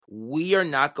we are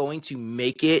not going to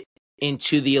make it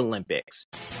into the Olympics.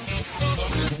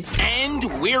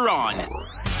 And we're on.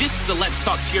 This is the Let's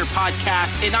Talk Cheer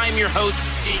podcast, and I'm your host,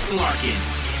 Jason Larkins,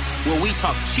 where we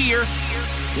talk cheer,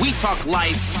 we talk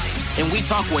life, and we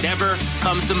talk whatever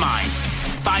comes to mind.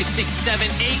 5, 6, 7,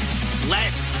 8,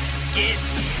 let's get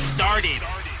started.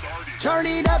 Turn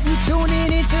it up and tune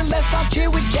in into Let's Talk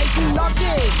Cheer with Jason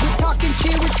Larkins. We're talking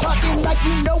cheer, we're talking like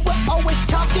you know we're always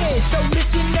talking. So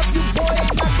listen up, you boy,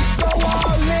 I'm about to go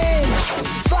all in.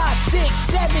 5, 6,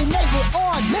 7, 8, we're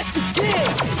on. Let's begin.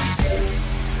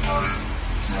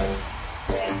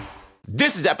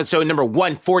 This is episode number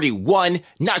 141.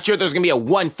 Not sure there's going to be a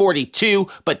 142,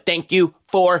 but thank you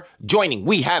for joining.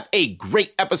 We have a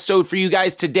great episode for you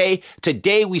guys today.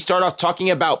 Today, we start off talking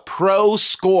about Pro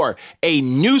Score, a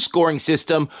new scoring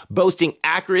system boasting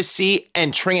accuracy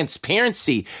and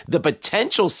transparency. The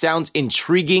potential sounds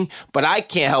intriguing, but I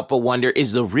can't help but wonder,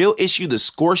 is the real issue the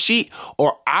score sheet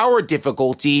or our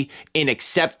difficulty in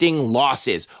accepting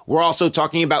losses? We're also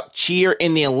talking about cheer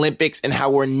in the Olympics and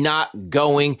how we're not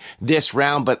going this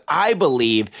round, but I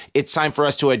believe it's time for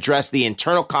us to address the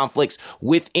internal conflicts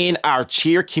within our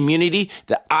cheer community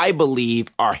that I believe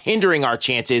are hindering our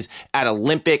chances at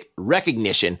Olympic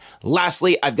recognition.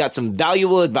 Lastly, I've got some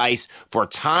valuable advice for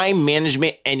time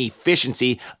management and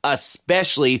efficiency,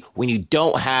 especially when you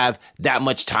don't have that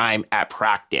much time at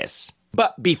practice.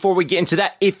 But before we get into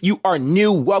that, if you are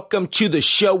new, welcome to the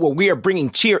show where we are bringing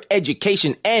cheer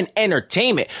education and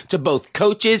entertainment to both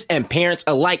coaches and parents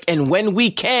alike. And when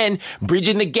we can,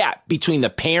 bridging the gap between the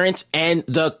parents and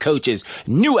the coaches.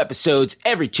 New episodes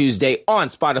every Tuesday on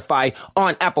Spotify,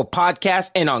 on Apple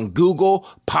Podcasts, and on Google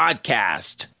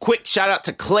Podcast. Quick shout out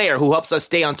to Claire, who helps us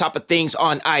stay on top of things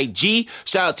on IG.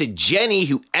 Shout out to Jenny,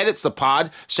 who edits the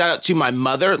pod. Shout out to my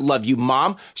mother. Love you,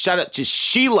 Mom. Shout out to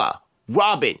Sheila,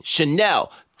 Robin,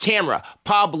 Chanel, Tamara,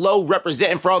 Pablo,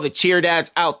 representing for all the cheer dads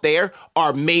out there.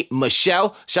 Our mate,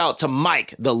 Michelle. Shout out to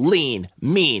Mike, the lean,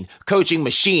 mean coaching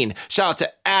machine. Shout out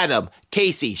to Adam,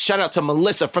 Casey. Shout out to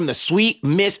Melissa from the Sweet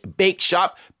Miss Bake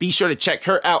Shop. Be sure to check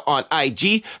her out on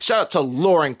IG. Shout out to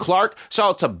Lauren Clark.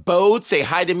 Shout out to Bode. Say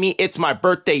hi to me. It's my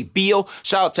birthday, Beal.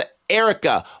 Shout out to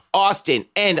Erica, Austin,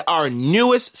 and our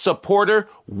newest supporter,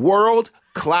 World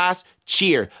Class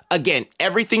Cheer. Again,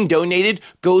 everything donated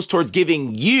goes towards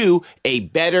giving you a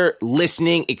better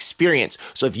listening experience.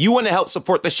 So if you want to help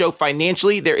support the show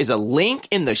financially, there is a link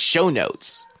in the show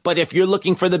notes. But if you're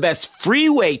looking for the best free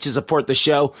way to support the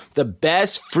show, the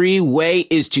best free way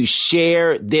is to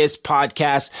share this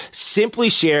podcast. Simply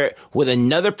share it with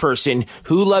another person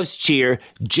who loves cheer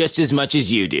just as much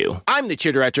as you do. I'm the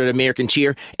cheer director at American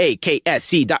Cheer,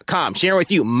 AKSC.com, sharing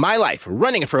with you my life,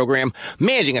 running a program,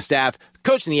 managing a staff,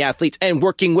 coaching the athletes, and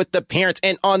working with the parents.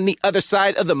 And on the other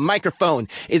side of the microphone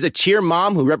is a cheer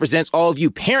mom who represents all of you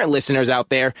parent listeners out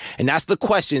there and asks the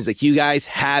questions that you guys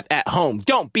have at home.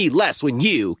 Don't be less when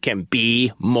you can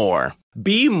be more.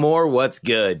 Be more what's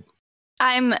good.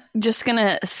 I'm just going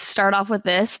to start off with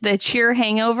this. The cheer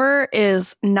hangover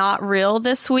is not real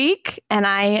this week, and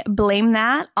I blame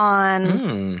that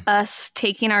on us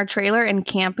taking our trailer and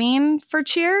camping for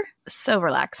cheer. So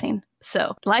relaxing.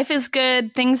 So life is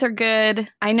good. Things are good.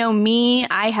 I know me,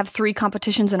 I have 3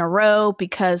 competitions in a row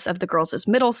because of the girls'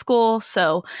 middle school.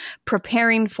 So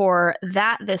preparing for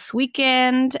that this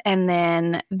weekend and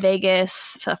then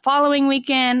Vegas the following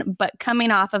weekend, but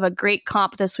coming off of a great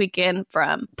comp this weekend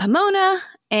from Pomona.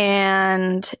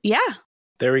 And yeah.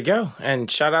 There we go. And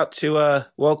shout out to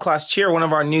World Class Cheer, one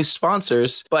of our new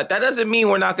sponsors. But that doesn't mean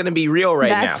we're not going to be real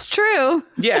right now. That's true.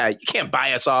 Yeah, you can't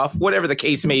buy us off, whatever the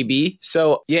case may be.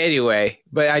 So yeah, anyway,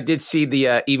 but I did see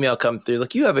the email come through.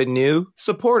 Like, you have a new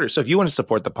supporter. So if you want to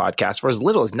support the podcast for as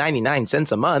little as 99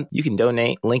 cents a month, you can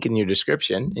donate, link in your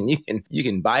description, and you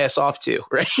can buy us off too,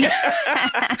 right?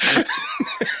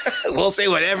 We'll say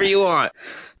whatever you want.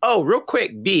 Oh, real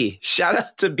quick, B, shout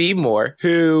out to B Moore,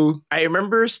 who I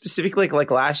remember specifically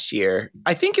like last year.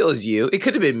 I think it was you. It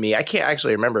could have been me. I can't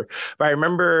actually remember. But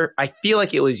I feel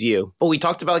like it was you. But we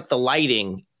talked about like the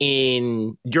lighting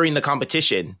during the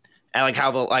competition. And like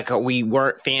how we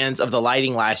weren't fans of the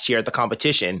lighting last year at the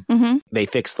competition. Mm-hmm. They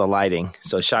fixed the lighting.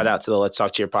 So shout out to the Let's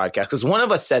Talk Cheer podcast. Because one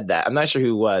of us said that. I'm not sure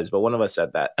who it was, but one of us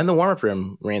said that. And the warm-up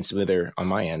room ran smoother on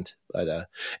my end. But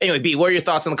anyway, B, what are your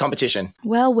thoughts on the competition?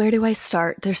 Well, where do I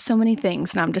start? There's so many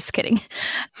things. No, I'm just kidding.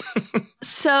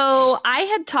 So I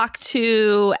had talked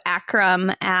to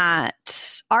Akram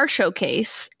at our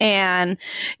showcase. And,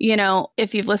 you know,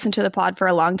 if you've listened to the pod for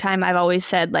a long time, I've always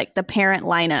said like the parent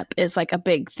lineup is like a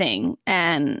big thing. thing.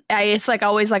 And it's like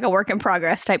always like a work in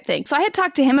progress type thing. So I had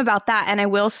talked to him about that. And I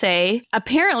will say,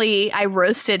 apparently I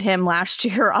roasted him last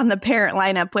year on the parent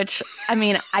lineup, which I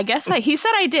mean, I guess he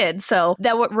said I did. So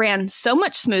that ran so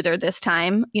much smoother this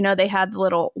time. You know, they had the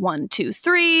little 1, 2,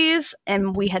 3s,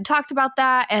 and we had talked about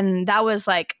that. And that was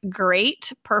like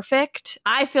great, perfect.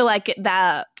 I feel like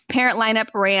that parent lineup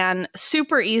ran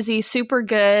super easy, super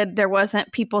good. There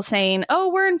wasn't people saying, oh,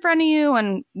 we're in front of you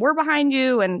and we're behind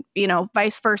you, and, you know,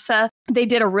 vice versa. They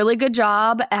did a really good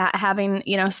job at having,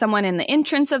 you know, someone in the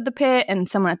entrance of the pit and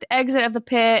someone at the exit of the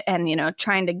pit and, you know,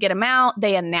 trying to get them out.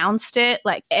 They announced it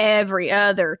like every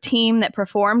other team that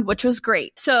performed, which was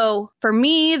great. So for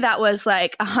me, that was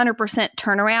like 100%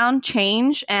 turnaround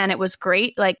change, and it was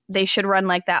great. Like they should run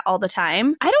like that all the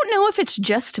time. I don't know if it's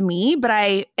just me, but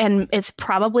and it's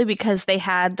probably because they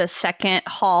had the second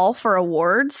hall for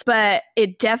awards, but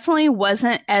it definitely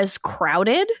wasn't as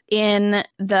crowded in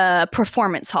the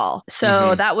performance hall.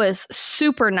 So that was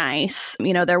super nice.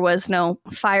 You know, there was no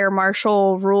fire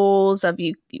marshal rules of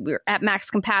you were at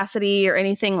max capacity or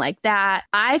anything like that.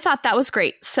 I thought that was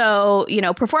great. So, you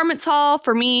know, performance hall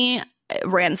for me, it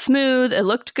ran smooth. It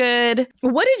looked good.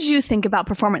 What did you think about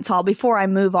performance hall before I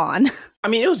move on? I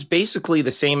mean, it was basically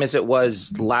the same as it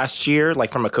was last year,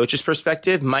 like from a coach's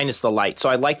perspective, minus the lights. So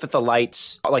I like that the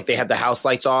lights, like they had the house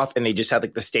lights off and they just had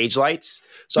like the stage lights.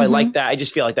 So I like that. I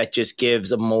just feel like that just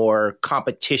gives a more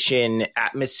competition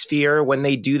atmosphere when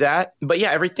they do that. But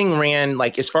yeah, everything ran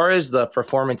like as far as the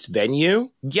performance venue.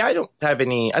 Yeah, I don't have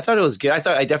any. I thought it was good.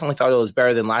 I definitely thought it was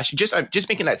better than last year. Just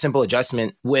making that simple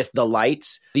adjustment with the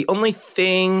lights. The only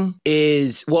thing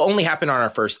is, well, only happened on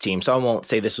our first team. So I won't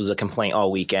say this was a complaint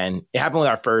all weekend. It happened with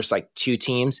our first like 2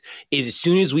 teams. Is as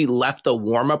soon as we left the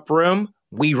warm-up room,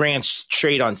 we ran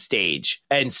straight on stage.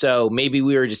 And so maybe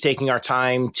we were just taking our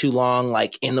time too long,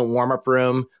 like in the warm-up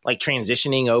room, like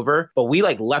transitioning over. But we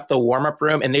like left the warm-up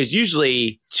room, and there's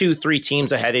usually 2, 3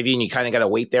 teams ahead of you, and you kind of got to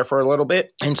wait there for a little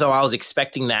bit. And so I was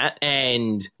expecting that.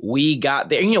 And we got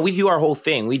there, you know, we do our whole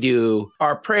thing. We do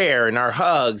our prayer and our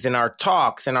hugs and our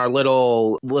talks and our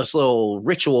this little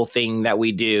ritual thing that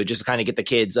we do just to kind of get the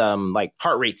kids like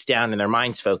heart rates down and their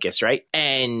minds focused, right?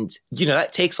 And, you know,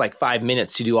 that takes like 5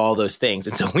 minutes to do all those things.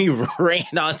 And so we ran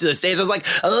onto the stage. I was like,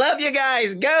 I love you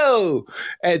guys, go.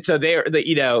 And so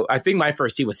you know, I think my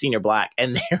first team was senior black,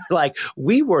 and they were like,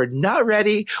 we were not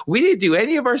ready. We didn't do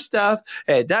any of our stuff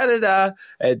and da-da-da.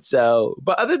 And so,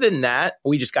 but other than that,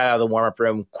 we just got out of the warm-up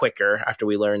room quicker after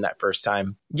we learned that first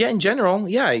time. Yeah, in general,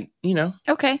 yeah, you know.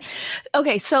 Okay.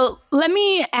 So let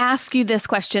me ask you this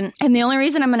question. And the only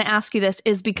reason I'm going to ask you this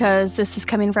is because this is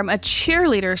coming from a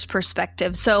cheerleader's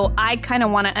perspective. So I kind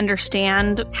of want to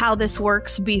understand how this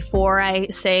works before I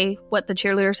say what the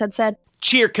cheerleaders had said.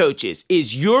 Cheer coaches,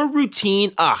 is your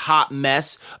routine a hot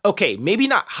mess? Okay, maybe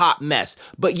not hot mess,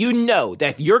 but you know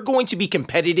that if you're going to be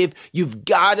competitive, you've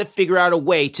got to figure out a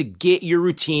way to get your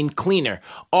routine cleaner.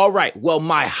 All right, well,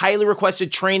 my highly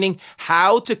requested training,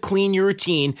 How to Clean Your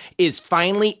Routine, is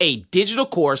finally a digital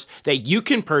course that you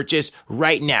can purchase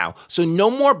right now. So no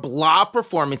more blah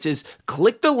performances.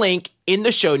 Click the link in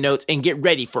the show notes and get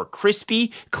ready for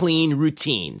crispy, clean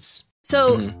routines.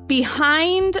 So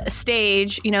behind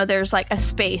stage, you know, there's like a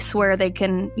space where they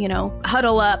can, you know,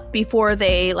 huddle up before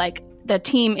they like the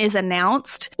team is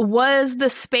announced. Was the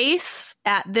space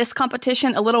at this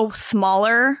competition a little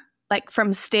smaller, like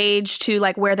from stage to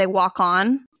like where they walk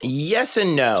on? Yes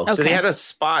and no. Okay. So they had a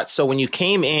spot. So when you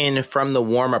came in from the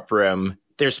warm-up room,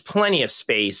 there's plenty of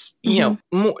space, you know,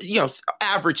 more, you know,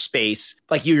 average space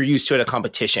like you're used to at a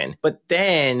competition. But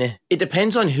then it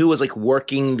depends on who was like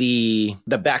working the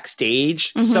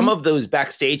backstage. Some of those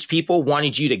backstage people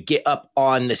wanted you to get up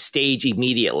on the stage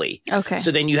immediately. Okay. So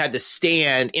then you had to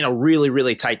stand in a really,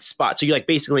 really tight spot. So you're like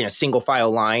basically in a single file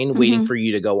line waiting for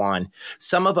you to go on.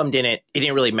 Some of them it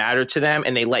didn't really matter to them,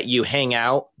 and they let you hang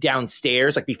out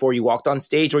downstairs like before you walked on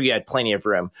stage, where you had plenty of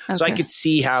room. Okay. So I could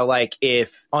see how like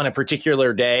if on a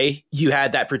particular day you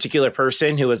had that particular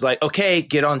person who was like, okay,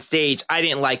 get on stage. I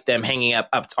didn't like them hanging up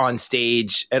on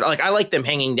stage. And like I like them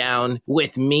hanging down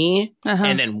with me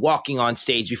and then walking on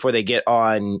stage before they get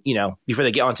on, you know, before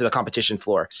they get onto the competition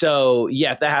floor. So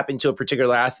yeah, if that happened to a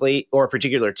particular athlete or a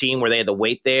particular team where they had to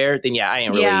wait there, then yeah,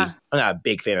 I'm not a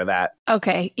big fan of that.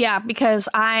 Okay. Yeah, because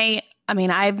I I mean,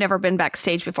 I've never been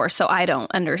backstage before, so I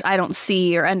don't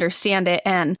see or understand it.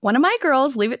 And one of my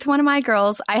girls, leave it to one of my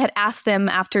girls, I had asked them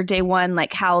after day one,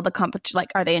 like how the competition,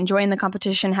 like, are they enjoying the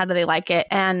competition? How do they like it?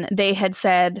 And they had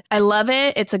said, I love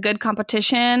it. It's a good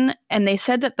competition. And they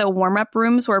said that the warm-up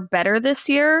rooms were better this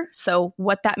year. So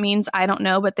what that means, I don't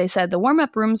know, but they said the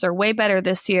warm-up rooms are way better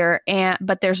this year,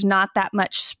 but there's not that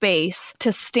much space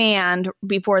to stand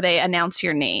before they announce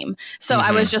your name. So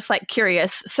I was just like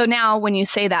curious. So now when you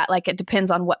say that, like, it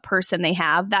depends on what person they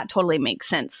have, that totally makes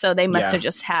sense. So they must have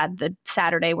just had the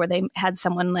Saturday where they had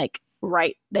someone like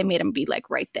they made them be like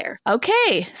right there.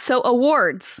 Okay, so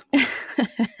awards.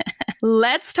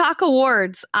 Let's talk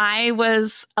awards. I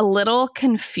was a little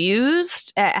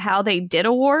confused at how they did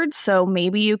awards, so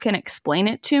maybe you can explain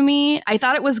it to me. I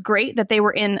thought it was great that they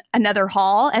were in another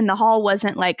hall, and the hall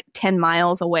wasn't like 10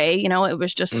 miles away. You know, it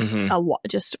was just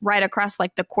just right across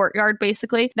like the courtyard,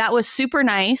 basically. That was super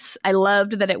nice. I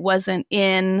loved that it wasn't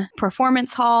in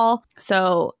Performance Hall.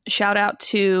 So shout out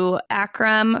to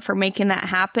Akram for making that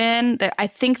happen. I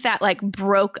think that like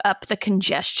broke up the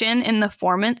congestion in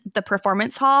the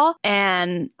Performance Hall.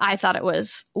 And I thought it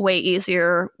was way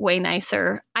easier, way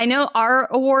nicer. I know our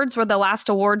awards were the last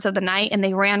awards of the night and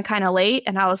they ran kind of late.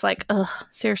 And I was like, ugh,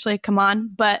 seriously, come on.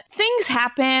 But things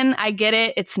happen. I get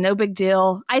it. It's no big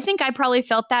deal. I think I probably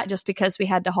felt that just because we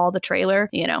had to haul the trailer,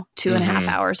 2.5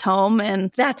 hours home.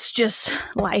 And that's just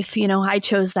life. I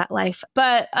chose that life.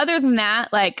 But other than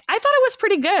that, like, I thought it was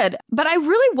pretty good. But I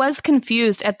really was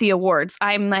confused at the awards.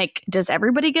 I'm like, does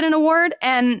everybody get an award?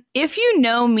 And if you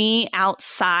know me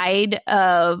outside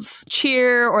of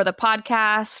cheer or the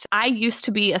podcast, I used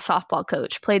to be a softball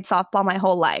coach, played softball my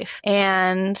whole life,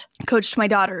 and coached my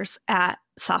daughters at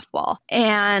softball.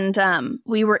 And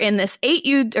we were in this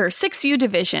 8U or 6U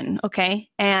division, okay?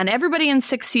 And everybody in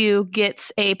 6U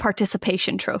gets a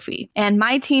participation trophy. And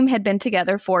my team had been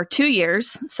together for 2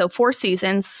 years, so 4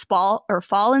 seasons, fall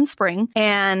and spring.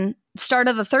 And start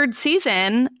of the 3rd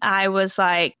season, I was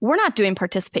like, we're not doing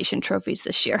participation trophies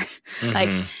this year. Like,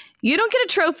 you don't get a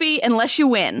trophy unless you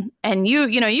win. And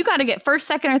you got to get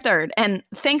 1st, 2nd, or 3rd. And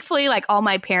thankfully, like, all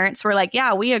my parents were like,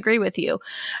 yeah, we agree with you.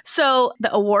 So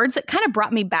the awards, it kind of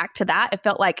brought me back to that. It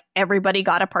felt like everybody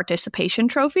got a participation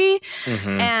trophy.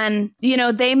 And,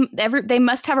 they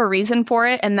must have a reason for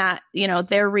it, and that,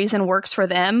 their reason works for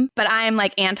them. But I am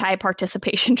like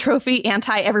anti-participation trophy,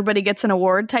 anti-everybody gets an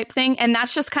award type thing. And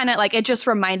that's just kind of like, it just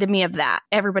reminded me of that.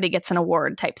 Everybody gets an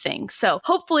award type thing. So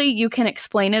hopefully you can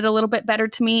explain it a little bit better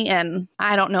to me. And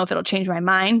I don't know if it'll change my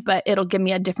mind, but it'll give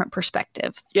me a different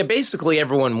perspective. Yeah, basically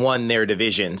everyone won their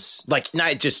divisions, like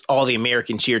not just all the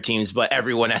American cheer teams, but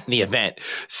everyone at the event.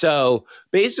 So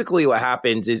basically what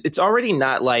happens is it's already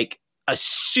not like a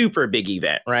super big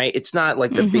event, right? It's not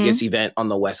like the biggest event on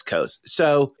the West Coast.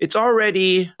 So it's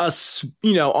already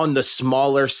on the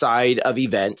smaller side of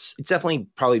events. It's definitely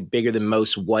probably bigger than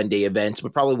most one-day events,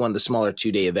 but probably one of the smaller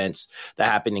 2-day events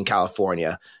that happened in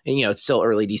California. And, it's still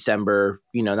early December.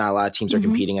 Not a lot of teams are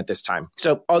competing at this time.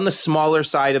 So on the smaller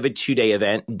side of a 2-day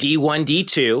event, D1,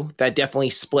 D2, that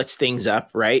definitely splits things up,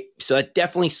 right? So that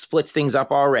definitely splits things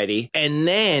up already. And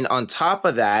then on top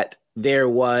of that,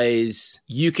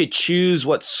 you could choose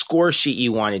what score sheet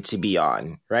you wanted to be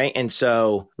on, right? And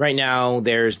so right now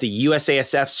there's the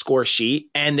USASF score sheet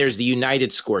and there's the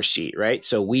United score sheet, right?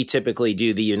 So we typically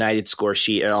do the United score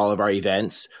sheet at all of our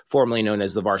events, formerly known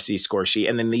as the varsity score sheet.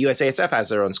 And then the USASF has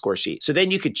their own score sheet. So then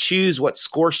you could choose what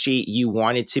score sheet you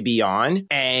wanted to be on.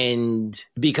 And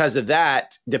because of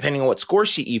that, depending on what score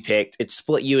sheet you picked, it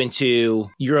split you into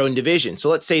your own division. So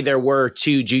let's say there were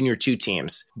 2 Junior 2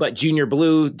 teams, but Junior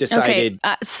Blue decided... Okay,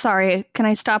 sorry, can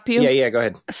I stop you? Yeah, go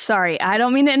ahead. Sorry, I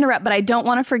don't mean to interrupt, but I don't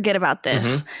want to forget about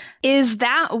this. Is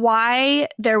that why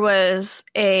there was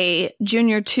a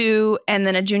Junior 2 and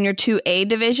then a Junior 2A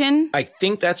division? I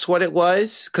think that's what it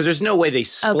was, because there's no way they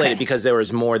split it because there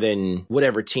was more than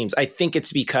whatever teams. I think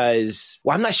it's because,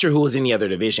 I'm not sure who was in the other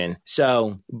division.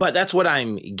 So, but that's what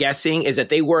I'm guessing, is that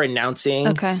they were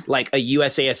announcing like a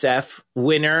USASF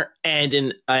winner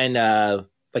and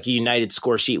like a United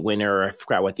score sheet winner, or I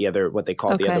forgot what they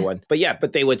called the other one.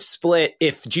 But they would split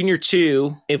if Junior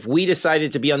 2, if we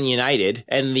decided to be on the United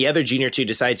and the other Junior 2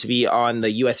 decided to be on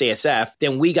the USASF,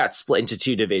 then we got split into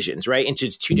 2 divisions, right? Into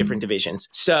 2 different divisions.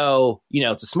 So,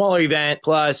 it's a smaller event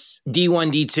plus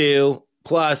D1, D2,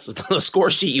 plus the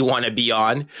score sheet you want to be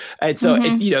on. And so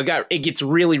it gets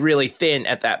really, really thin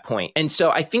at that point. And so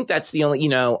I think that's the only,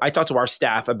 I talked to our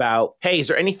staff about, hey, is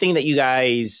there anything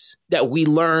that we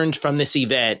learned from this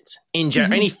event in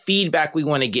general, any feedback we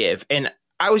want to give? And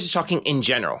I was just talking in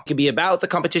general. It could be about the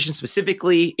competition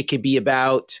specifically. It could be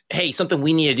about, hey, something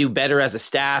we need to do better as a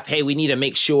staff. Hey, we need to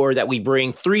make sure that we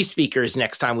bring 3 speakers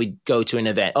next time we go to an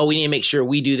event. Oh, we need to make sure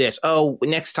we do this. Oh,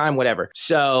 next time, whatever.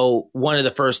 So one of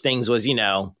the first things was,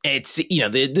 it's,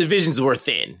 the divisions were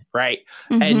thin, right?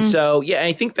 Mm-hmm. And so, yeah,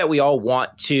 I think that we all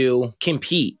want to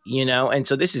compete, and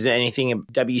so this isn't anything in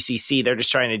WCC. They're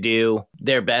just trying to do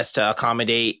their best to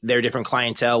accommodate their different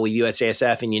clientele with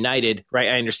USASF and United, right?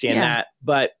 I understand that.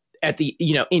 But at the,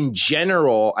 in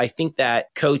general, I think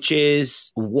that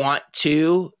coaches want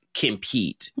to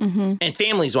compete and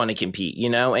families want to compete,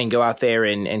 and go out there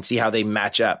and see how they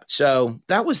match up. So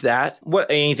that was that.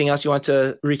 Anything else you want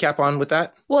to recap on with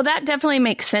that? Well, that definitely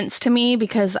makes sense to me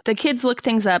because the kids look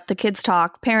things up, the kids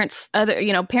talk, parents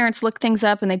look things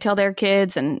up and they tell their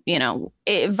kids and,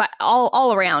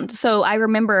 all around. So I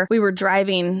remember we were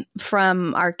driving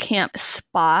from our camp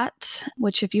spot,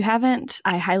 which if you haven't,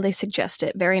 I highly suggest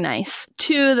it. Very nice,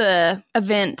 to the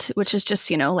event, which is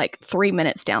just, like 3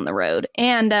 minutes down the road.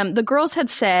 And the girls had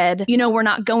said, we're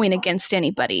not going against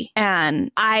anybody.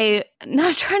 And I'm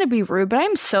not trying to be rude, but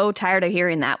I'm so tired of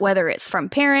hearing that, whether it's from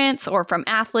parents or from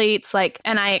athletes.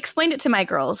 And I explained it to my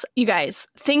girls, you guys,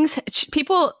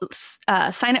 people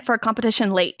sign up for a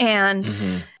competition late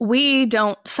and we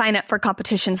don't sign up for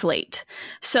competitions late.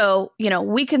 So,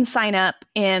 we can sign up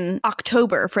in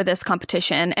October for this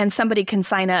competition and somebody can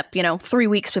sign up, 3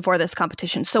 weeks before this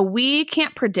competition. So we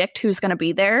can't predict who's going to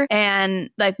be there.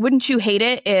 And wouldn't you hate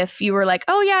it if you were like,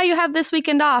 oh yeah, you have this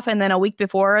weekend off. And then a week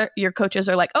before your coaches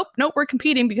are like, oh, no, we're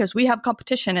competing because we have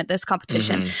competition at this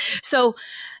competition. So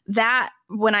that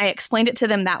when I explained it to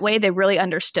them that way, they really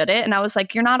understood it. And I was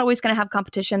like, you're not always going to have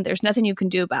competition. There's nothing you can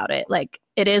do about it.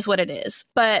 It is what it is.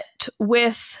 But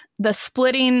with the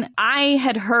splitting, I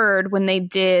had heard when they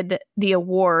did the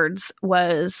awards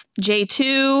was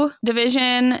J2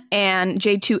 division and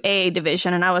J2A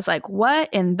division. And I was like, what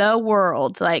in the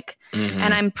world?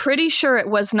 And I'm pretty sure it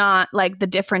was not the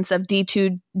difference of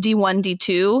D2, D1,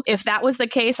 D2. If that was the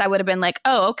case, I would have been like,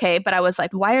 oh, okay. But I was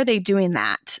like, why are they doing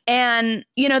that? And,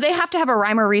 they have to have a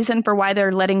rhyme or reason for why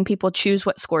they're letting people choose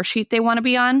what score sheet they want to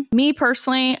be on. Me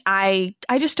personally, I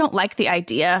just don't like the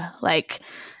idea.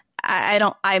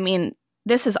 I mean,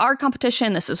 this is our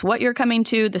competition. This is what you're coming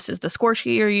to. This is the score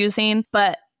sheet you're using.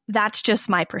 But that's just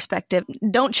my perspective.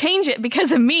 Don't change it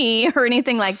because of me or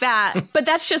anything like that. But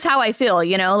that's just how I feel,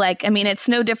 it's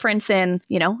no difference in,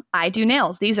 I do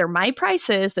nails. These are my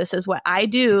prices. This is what I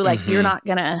do.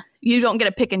 You don't get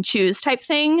to pick and choose type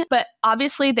thing. But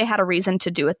obviously they had a reason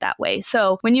to do it that way.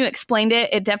 So when you explained it,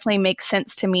 it definitely makes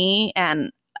sense to me.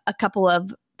 And a couple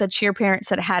of the cheer parents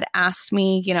that had asked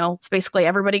me, it's basically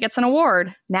everybody gets an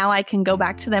award. Now I can go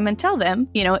back to them and tell them,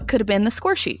 it could have been the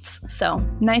score sheets. So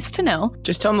nice to know.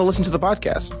 Just tell them to listen to the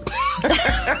podcast.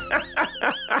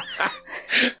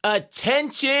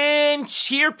 Attention,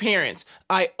 cheer parents.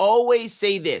 I always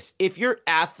say this. If your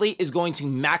athlete is going to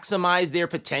maximize their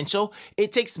potential,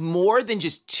 it takes more than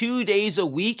just 2 days a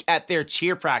week at their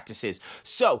cheer practices.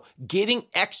 So getting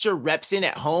extra reps in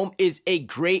at home is a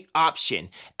great option.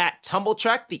 At Tumble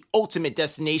Track, the ultimate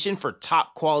destination for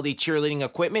top quality cheerleading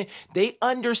equipment, they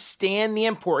understand the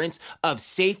importance of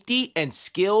safety and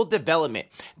skill development.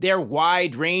 Their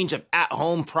wide range of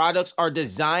at-home products are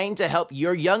designed to help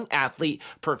your young athlete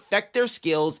perfect their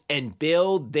skills and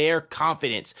build their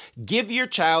confidence. Give your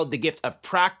child the gift of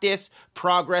practice,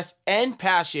 progress, and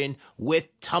passion with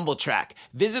Tumble Track.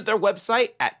 Visit their website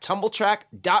at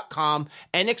tumbletrack.com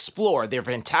and explore their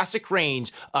fantastic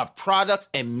range of products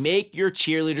and make your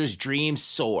cheerleaders' dreams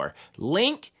soar.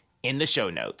 Link in the show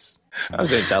notes. I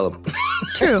was going to tell them.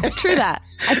 True that.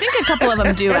 I think a couple of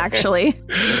them do, actually.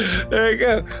 There you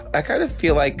go. I kind of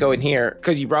feel like going here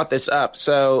because you brought this up.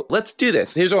 So let's do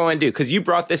this. Here's what I want to do because you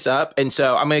brought this up. And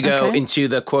so I'm going to go into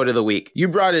the quote of the week. You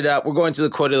brought it up. We're going to the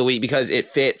quote of the week because it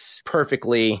fits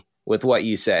perfectly with what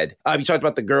you said. You talked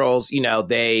about the girls,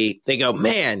 they go,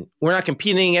 man, we're not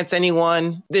competing against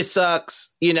anyone. This sucks,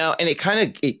 and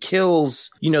it kills,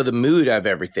 the mood of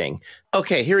everything.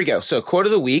 Okay, here we go. So quote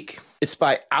of the week. It's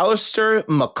by Allstar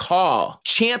McCall.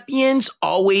 Champions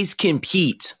always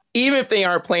compete. Even if they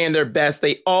aren't playing their best,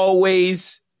 they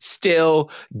always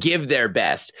still give their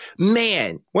best.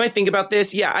 Man, when I think about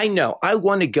this, yeah, I know. I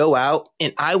want to go out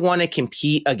and I want to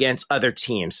compete against other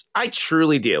teams. I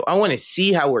truly do. I want to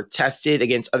see how we're tested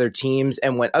against other teams.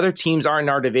 And when other teams are in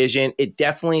our division, it's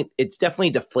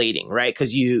definitely deflating, right?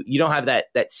 Because you don't have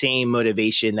that same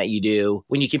motivation that you do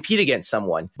when you compete against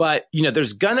someone. But,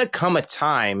 there's going to come a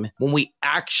time when we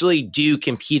actually do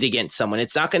compete against someone.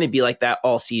 It's not going to be like that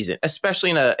all season,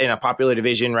 especially in a popular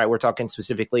division, right? We're talking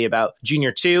specifically about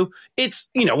Junior 2. J2, it's,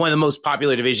 one of the most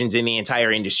popular divisions in the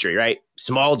entire industry, right?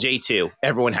 Small J2,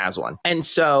 everyone has one. And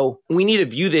so we need to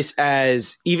view this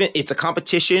as it's a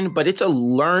competition, but it's a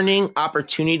learning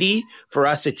opportunity for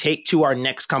us to take to our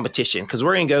next competition, because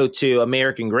we're going to go to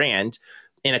American Grand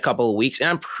in a couple of weeks. And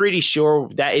I'm pretty sure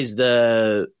that is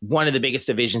one of the biggest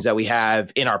divisions that we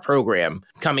have in our program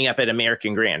coming up at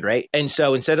American Grand, right? And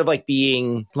so instead of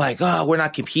being oh, we're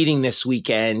not competing this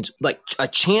weekend, a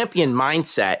champion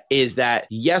mindset is that,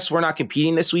 yes, we're not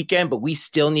competing this weekend, but we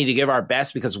still need to give our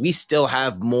best because we still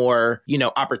have more,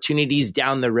 opportunities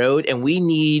down the road. And we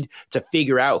need to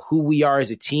figure out who we are as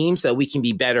a team so that we can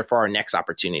be better for our next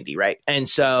opportunity, right? And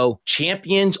so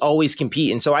champions always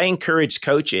compete. And so I encourage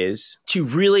coaches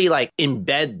to really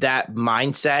embed that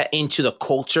mindset into the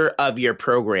culture of your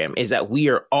program, is that we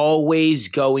are always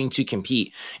going to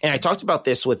compete. And I talked about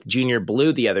this with Junior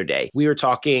Blue the other day. We were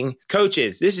talking,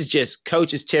 coaches, this is just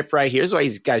coach's tip right here. This is why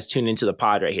you guys tune into the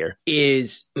pod right here,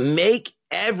 is make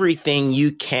everything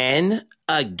you can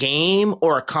a game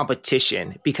or a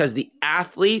competition, because the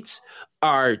athletes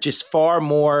are just far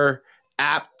more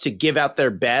apt to give out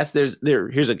their best.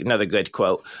 Here's another good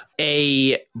quote.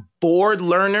 A bored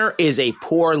learner is a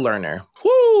poor learner.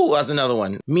 Woo, that's another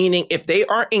one. Meaning if they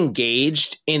aren't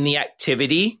engaged in the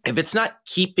activity, if it's not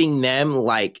keeping them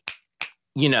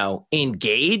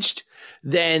engaged,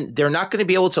 then they're not going to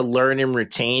be able to learn and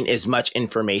retain as much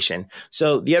information.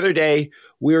 So the other day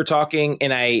we were talking,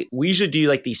 and we usually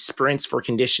do these sprints for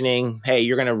conditioning. Hey,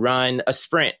 you're going to run a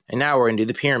sprint, and now we're going to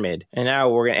do the pyramid, and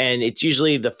and it's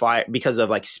usually the fly, because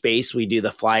of space, we do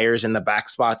the flyers and the back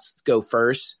spots go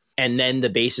first, and then the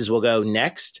bases will go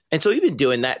next. And so we've been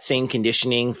doing that same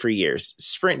conditioning for years.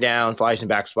 Sprint down, flyers and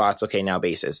back spots. Okay, now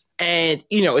bases. And,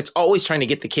 it's always trying to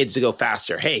get the kids to go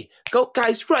faster. Hey, go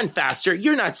guys, run faster.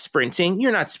 You're not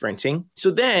sprinting.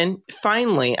 So then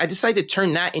finally, I decided to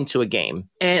turn that into a game.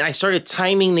 And I started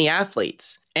timing the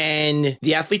athletes. And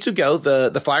the athletes would go,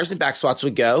 the flyers and back spots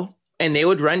would go, and they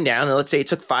would run down. And let's say it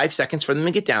took 5 seconds for them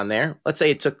to get down there. Let's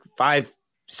say it took 5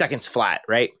 seconds flat,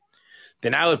 right?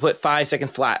 Then I would put 5 second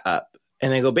flat up,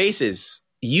 and they go, bases,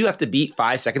 you have to beat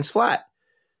 5 seconds flat.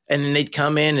 And then they'd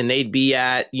come in and they'd be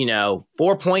at,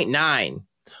 4.9.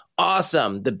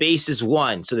 Awesome. The bases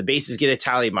won. So the bases get a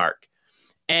tally mark.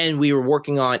 And we were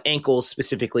working on ankles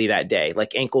specifically that day,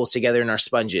 ankles together in our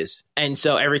sponges. And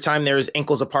so every time there was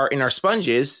ankles apart in our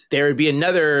sponges, there would be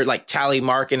another tally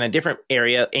mark in a different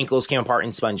area. Ankles came apart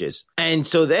in sponges. And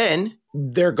so then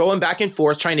they're going back and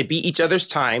forth trying to beat each other's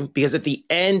time, because at the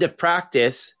end of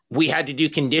practice, we had to do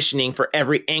conditioning for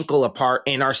every ankle apart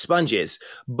in our sponges.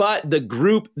 But the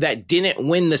group that didn't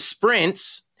win the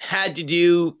sprints had to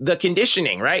do the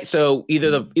conditioning, right? So it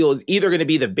was either going to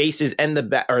be the bases and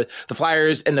or the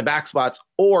flyers and the back spots,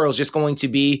 or it was just going to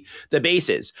be the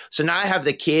bases. So now I have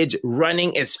the kids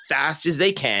running as fast as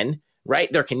they can, right?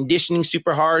 They're conditioning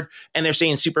super hard, and they're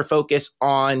staying super focused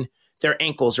on their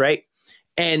ankles, right?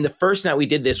 And the first night we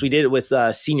did this, we did it with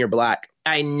Senior Black.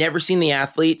 I never seen the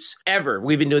athletes ever.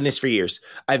 We've been doing this for years.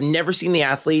 I've never seen the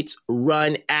athletes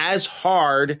run as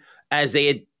hard as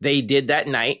they did that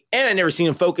night. And I never seen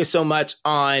them focus so much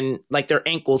on their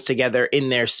ankles together in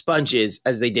their sponges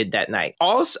as they did that night.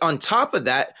 Also, on top of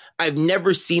that, I've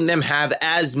never seen them have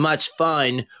as much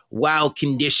fun while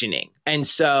conditioning. And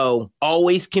so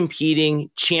always competing,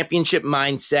 championship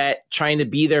mindset, trying to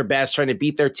be their best, trying to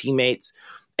beat their teammates.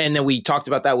 And then we talked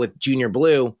about that with Junior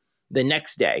Blue the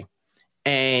next day.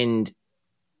 And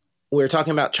we were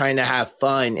talking about trying to have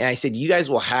fun. And I said, you guys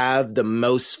will have the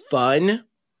most fun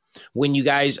when you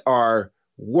guys are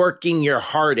working your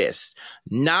hardest,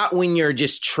 not when you're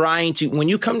just when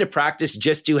you come to practice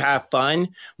just to have fun.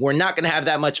 We're not going to have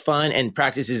that much fun, and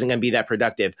practice isn't going to be that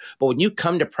productive. But when you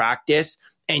come to practice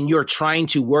and you're trying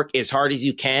to work as hard as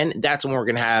you can, that's when we're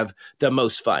going to have the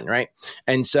most fun, right?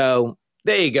 And so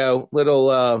there you go.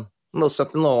 Little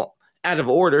something, little out of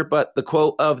order, but the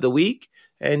quote of the week.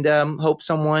 And hope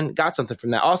someone got something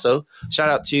from that. Also, shout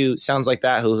out to Sounds Like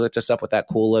That, who hooked us up with that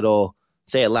cool little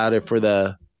say it louder for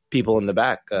the people in the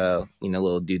back. Little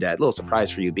doodad, little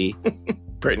surprise for you, B.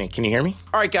 Brittany, can you hear me?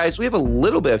 All right, guys, we have a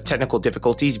little bit of technical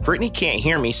difficulties. Brittany can't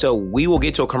hear me, so we will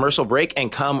get to a commercial break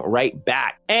and come right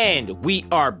back. And we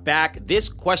are back. This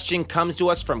question comes to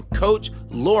us from Coach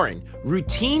Lauren.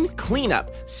 Routine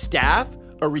cleanup, staff,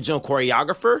 original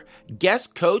choreographer,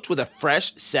 guest coach with a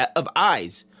fresh set of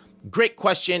eyes. Great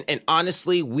question, and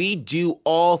honestly, we do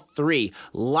all three.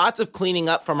 Lots of cleaning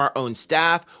up from our own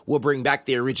staff. We'll bring back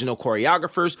the original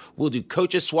choreographers. We'll do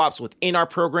coaches swaps within our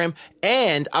program,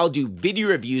 and I'll do video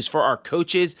reviews for our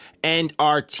coaches and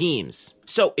our teams.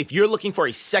 So if you're looking for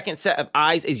a second set of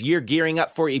eyes as you're gearing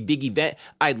up for a big event,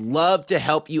 I'd love to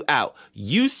help you out.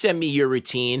 You send me your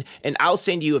routine and I'll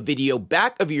send you a video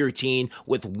back of your routine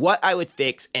with what I would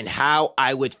fix and how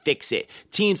I would fix it.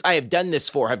 Teams I have done this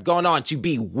for have gone on to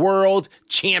be world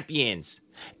champions,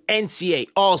 NCAA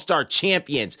All-Star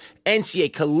champions,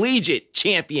 NCAA Collegiate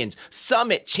champions,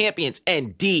 Summit champions,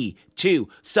 and D2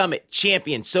 Summit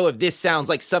champions. So if this sounds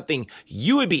like something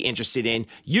you would be interested in,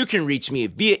 you can reach me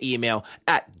via email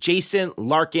at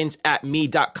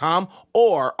jasonlarkins@me.com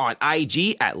or on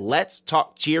IG at Let's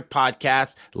Talk Cheer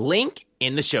Podcast, link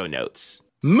in the show notes.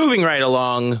 Moving right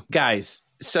along, guys.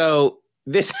 So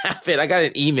this happened. I got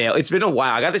an email. It's been a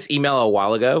while. I got this email a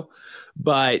while ago,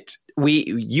 but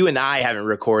you and I haven't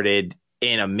recorded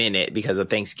in a minute because of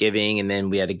Thanksgiving, and then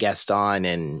we had a guest on,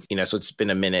 and so it's been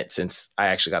a minute since I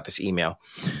actually got this email.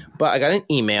 But I got an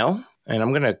email, and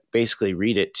I'm gonna basically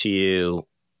read it to you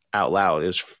out loud.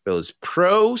 It was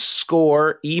Pro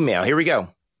Score email. Here we go.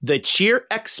 The Cheer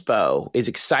Expo is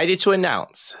excited to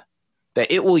announce that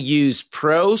it will use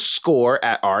Pro Score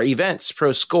at our events.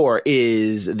 Pro Score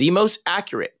is the most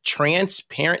accurate,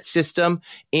 transparent system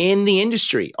in the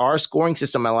industry. Our scoring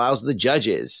system allows the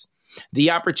judges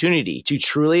the opportunity to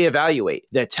truly evaluate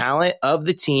the talent of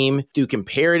the team through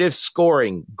comparative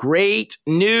scoring. Great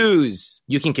news!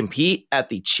 You can compete at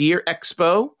the Cheer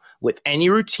Expo with any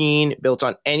routine built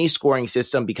on any scoring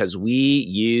system because we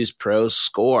use Pro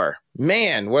Score.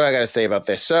 Man, what do I got to say about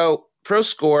this? So Pro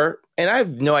Score, and I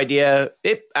have no idea,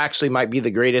 it actually might be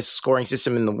the greatest scoring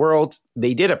system in the world.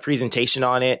 They did a presentation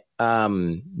on it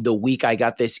the week I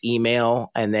got this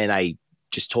email, and then I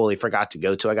just totally forgot to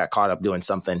go to. I got caught up doing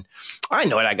something. I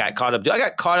know what I got caught up doing. I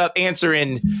got caught up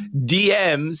answering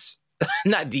DMs,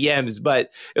 not DMs,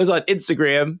 but it was on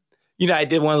Instagram. I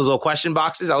did one of those little question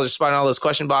boxes. I was responding to all those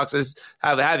question boxes.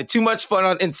 I was having too much fun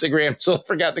on Instagram, so I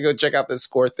forgot to go check out this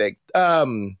score thing.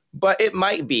 But it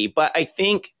might be. But I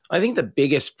think the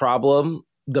biggest problem,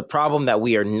 the problem that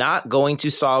we are not going to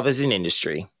solve as an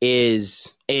industry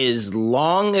is as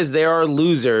long as there are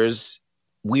losers,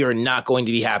 we are not going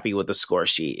to be happy with the score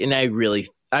sheet. And I really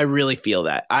feel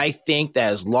that. I think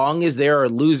that as long as there are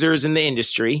losers in the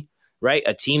industry, right?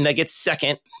 A team that gets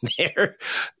second, they're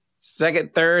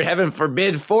second, third, heaven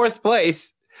forbid, fourth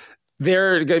place,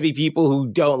 there are going to be people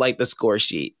who don't like the score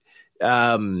sheet.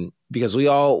 Because we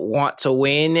all want to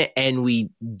win and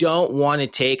we don't want to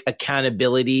take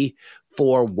accountability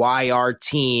for why our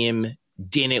team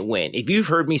didn't win. If you've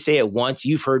heard me say it once,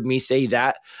 you've heard me say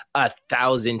that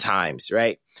 1,000 times,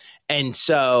 right? And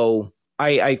so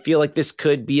I feel like this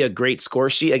could be a great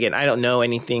score sheet. Again, I don't know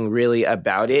anything really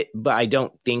about it, but I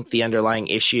don't think the underlying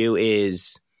issue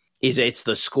is it's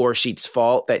the score sheet's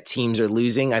fault that teams are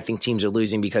losing. I think teams are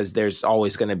losing because there's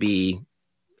always going to be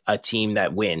a team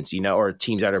that wins, or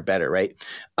teams that are better, right?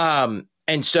 And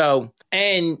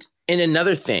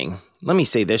another thing, let me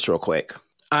say this real quick.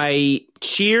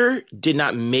 Cheer did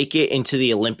not make it into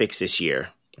the Olympics this year,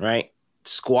 right?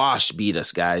 Squash beat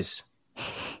us, guys.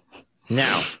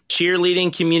 Now,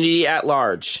 cheerleading community at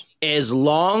large, as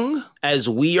long as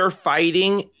we are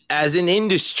fighting as an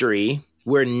industry,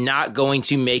 we're not going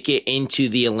to make it into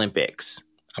the Olympics.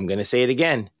 I'm going to say it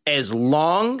again. As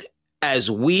long as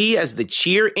we, as the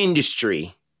cheer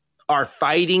industry, are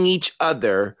fighting each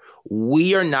other,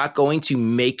 we are not going to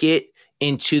make it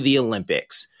into the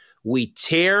Olympics. We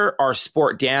tear our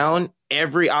sport down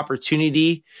every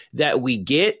opportunity that we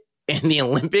get, and the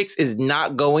Olympics is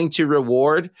not going to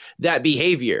reward that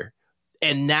behavior.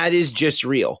 And that is just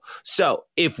real. So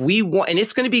if we want, and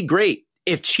it's going to be great.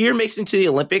 If cheer makes it into the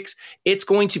Olympics, it's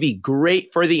going to be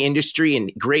great for the industry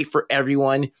and great for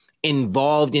everyone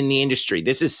involved in the industry.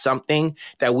 This is something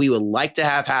that we would like to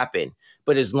have happen.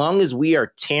 But as long as we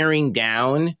are tearing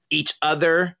down each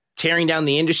other, tearing down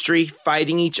the industry,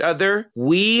 fighting each other,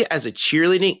 we as a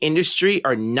cheerleading industry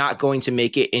are not going to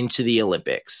make it into the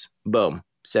Olympics. Boom.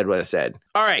 Said what I said.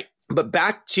 All right. But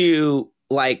back to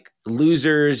like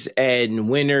losers and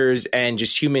winners and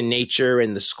just human nature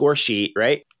and the score sheet,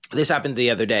 right? This happened the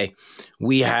other day.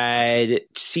 We had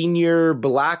Senior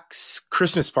Black's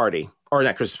Christmas party. Or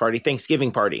not Christmas party,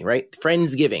 Thanksgiving party, right?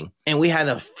 Friendsgiving. And we had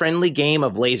a friendly game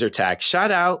of laser tag.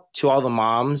 Shout out to all the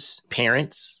moms,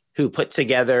 parents who put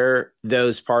together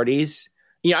those parties.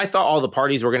 I thought all the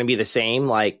parties were going to be the same.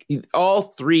 Like all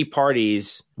three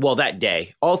parties,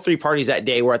 all three parties that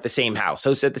day were at the same house,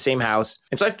 hosted at the same house.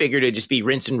 And so I figured it'd just be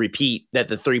rinse and repeat, that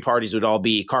the three parties would all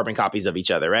be carbon copies of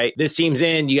each other, right? This team's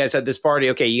in, you guys had this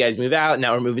party. Okay, you guys move out.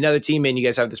 Now we're moving another team in. You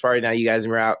guys have this party. Now you guys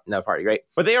are out. Another party, right?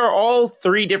 But they are all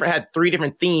had three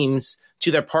different themes to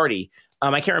their party.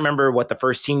 I can't remember what the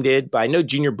first team did, but I know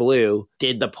Junior Blue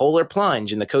did the polar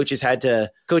plunge, and the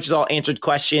coaches all answered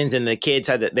questions, and the kids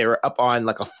they were up on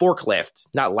like a forklift,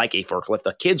 not like a forklift.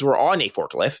 The kids were on a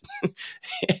forklift,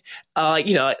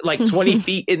 like 20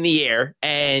 feet in the air.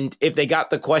 And if they got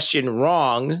the question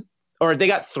wrong, or if they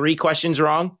got 3 questions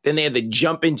wrong, then they had to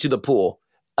jump into the pool.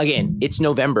 Again, it's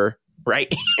November,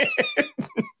 right?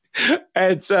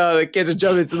 And so the kids are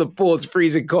jumping into the pool. It's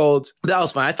freezing cold. That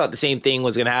was fun. I thought the same thing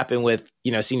was going to happen with,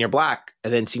 Senior Black.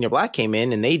 And then Senior Black came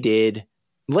in and they did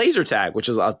laser tag, which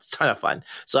was a ton of fun.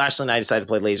 So Ashley and I decided to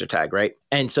play laser tag, right?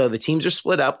 And so the teams are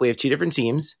split up. We have 2 different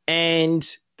teams. And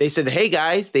they said, hey,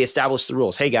 guys, they established the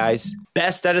rules. Hey, guys,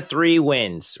 best out of 3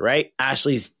 wins, right?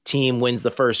 Ashley's team wins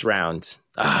the first round.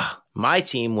 My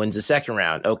team wins the second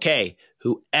round. Okay.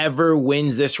 Whoever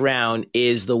wins this round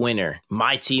is the winner.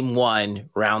 My team won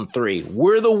round 3.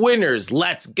 We're the winners.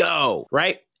 Let's go.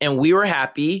 Right. And we were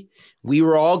happy. We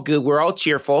were all good. We're all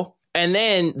cheerful. And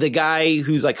then the guy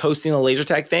who's like hosting the laser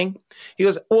tag thing, he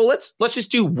goes, well, let's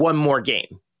just do one more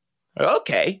game.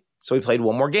 Okay. So we played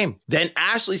one more game. Then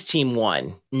Ashley's team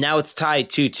won. Now it's tied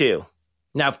 2-2.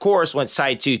 Now, of course, when it's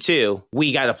tied 2-2,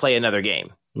 we got to play another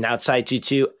game. Now it's tied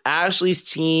 2-2. Ashley's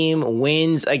team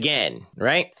wins again,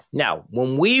 right? Now,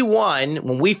 when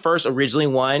we first originally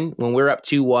won, when we were up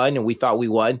 2-1 and we thought we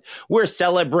won, we're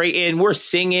celebrating, we're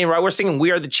singing, right? We're singing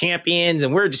 "We Are the Champions,"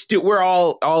 and we're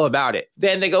all about it.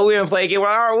 Then they go, we want to play a game. We're,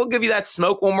 all right, we'll give you that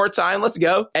smoke one more time. Let's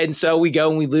go. And so we go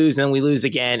and we lose, and then we lose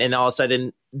again. And all of a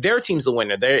sudden, their team's the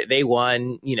winner. They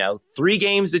won, 3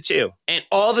 games to 2. And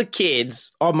all the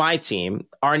kids on my team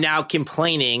are now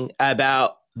complaining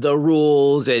about the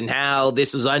rules and how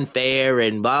this was unfair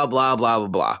and blah, blah, blah, blah,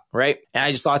 blah, right? And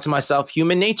I just thought to myself,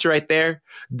 human nature right there.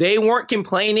 They weren't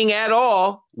complaining at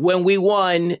all when we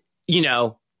won,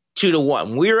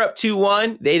 2-1. We were up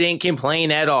 2-1. They didn't complain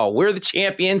at all. We're the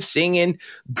champions, singing,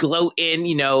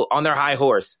 gloating, on their high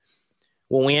horse.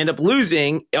 When we end up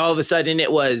losing, all of a sudden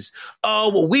it was,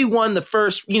 we won the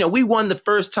first, we won the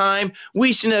first time.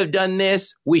 We shouldn't have done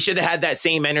this. We should have had that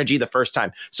same energy the first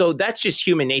time. So that's just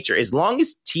human nature. As long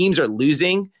as teams are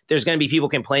losing, there's going to be people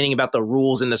complaining about the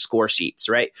rules and the score sheets,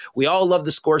 right? We all love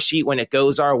the score sheet when it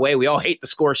goes our way. We all hate the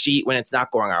score sheet when it's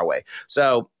not going our way.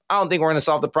 So I don't think we're going to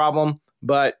solve the problem,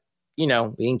 but we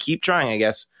can keep trying, I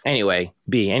guess. Anyway,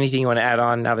 B, anything you want to add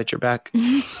on now that you're back?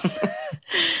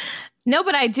 No,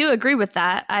 but I do agree with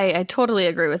that. I totally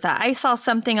agree with that. I saw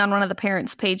something on one of the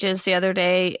parents' pages the other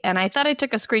day, and I thought I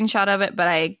took a screenshot of it, but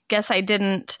I guess I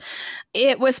didn't.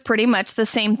 It was pretty much the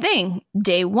same thing.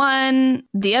 Day 1,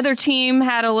 the other team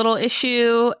had a little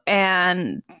issue,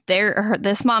 and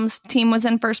this mom's team was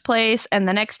in first place, and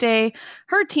the next day,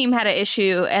 her team had an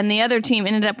issue, and the other team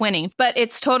ended up winning. But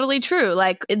it's totally true.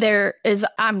 Like,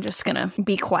 I'm just going to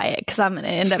be quiet because I'm going to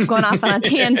end up going off on a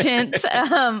tangent.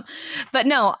 But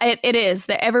no, it is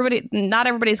that not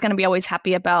everybody's going to be always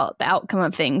happy about the outcome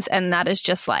of things, and that is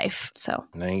just life. So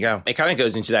there you go. It kind of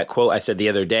goes into that quote I said the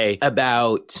other day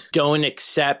about don't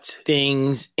accept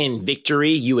things in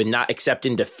victory you would not accept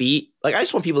in defeat. Like, I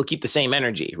just want people to keep the same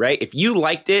energy, right? If you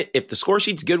liked it, if the score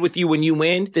sheet's good with you when you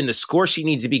win, then the score sheet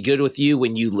needs to be good with you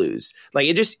when you lose. Like,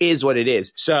 it just is what it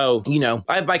is. So,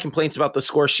 I have my complaints about the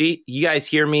score sheet. You guys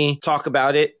hear me talk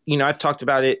about it. I've talked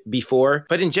about it before,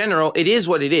 but in general, it is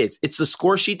what it is. It's the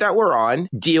score sheet that we're on.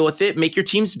 Deal with it. Make your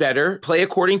teams better. Play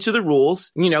according to the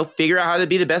rules. Figure out how to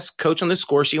be the best coach on the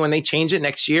score sheet when they change it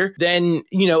next year. Then,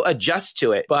 adjust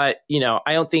to it. But,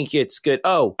 I don't think it's good.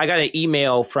 Oh, I got an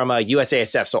email from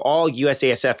USASF. So all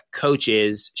USASF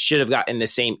coaches should have gotten the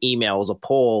same email as a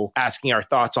poll asking our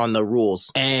thoughts on the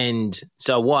rules. And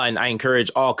so one, I encourage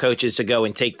all coaches to go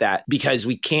and take that, because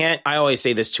I always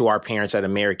say this to our parents at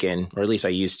American, or at least I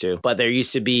used to, but there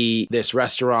used to be this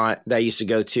restaurant that I used to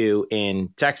go to in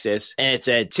Texas, and it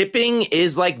said, tipping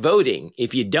is like voting.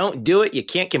 If you don't do it, you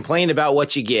can't complain about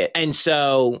what you get. And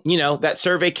so, that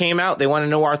survey came out. They want to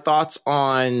know our thoughts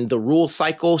on the rule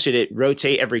cycle. Should it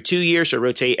rotate every 2 years? Should it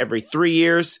rotate every 3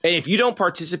 years? And if you don't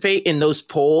participate in those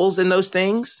polls and those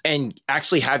things and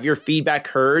actually have your feedback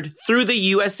heard through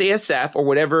the USASF or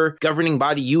whatever governing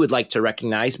body you would like to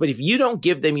recognize, but if you don't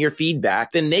give them your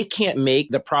feedback, then they can't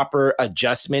make the proper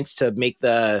adjustments to make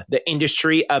the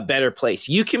industry a better place.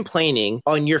 You complaining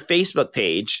on your Facebook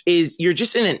page you're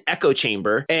just in an echo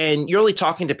chamber, and you're only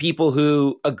talking to people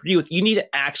who agree with you. Need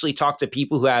to actually talk to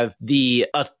people who have the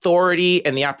authority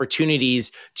and the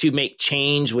opportunities to make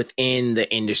change within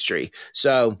the industry.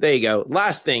 So there you go.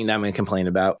 Last thing that I'm going to complain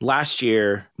about. Last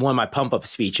year, one of my pump-up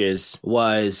speeches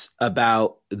was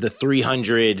about the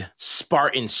 300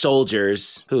 Spartan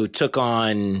soldiers who took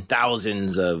on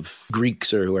thousands of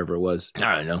Greeks or whoever it was.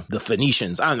 I don't know. The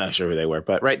Phoenicians. I'm not sure who they were,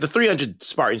 but right. The 300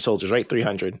 Spartan soldiers, right?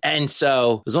 300. And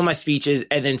so it was one of my speeches.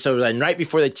 And then so then right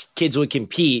before the kids would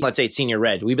compete, let's say it's Senior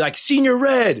Red, we'd be like, Senior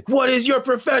Red, what is your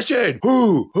profession?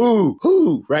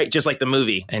 Who, right? Just like the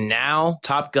movie. And now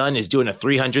Top Gun is doing a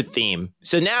 300 theme.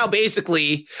 So now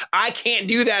basically I can't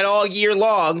do that all year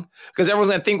long because everyone's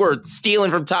going to think we're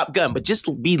stealing from Top Gun, but just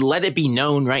let it be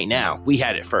known right now. We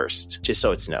had it first, just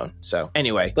so it's known. So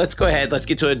anyway, let's go ahead. Let's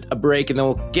get to a break and then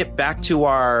we'll get back to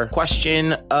our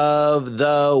question of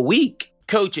the week.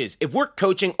 Coaches, if we're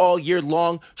coaching all year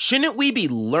long, shouldn't we be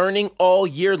learning all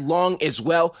year long as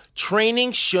well?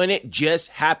 Training shouldn't just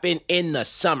happen in the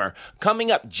summer. Coming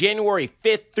up January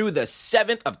 5th through the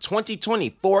 7th of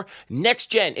 2024, Next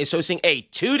Gen is hosting a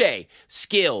 2-day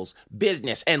skills,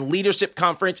 business, and leadership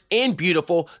conference in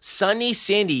beautiful, sunny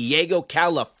San Diego,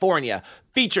 California.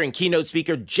 Featuring keynote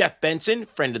speaker Jeff Benson,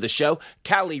 friend of the show,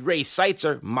 Callie Ray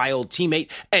Seitzer, my old teammate,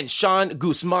 and Sean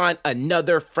Guzman,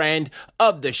 another friend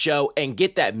of the show, and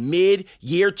get that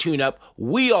mid-year tune-up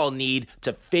we all need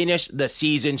to finish the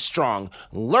season strong.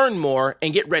 Learn more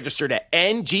and get registered at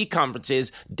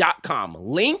ngconferences.com.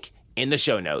 Link in the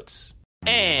show notes.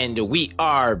 And we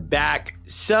are back.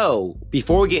 So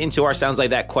before we get into our Sounds Like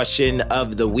That question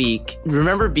of the week,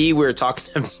 remember B, we were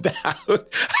talking about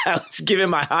I was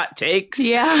giving my hot takes.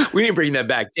 Yeah. We didn't bring that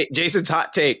back. Jason's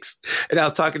hot takes. And I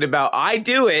was talking about, I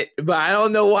do it, but I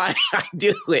don't know why I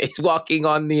do it. It's walking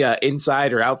on the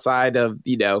inside or outside of,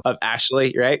 of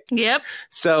Ashley, right? Yep.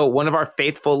 So one of our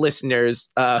faithful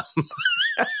listeners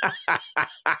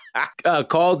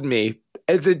called me.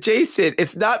 And said, Jason,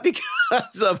 it's not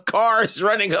because of cars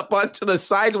running up onto the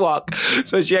sidewalk.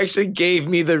 So she actually gave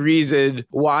me the reason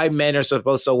why men are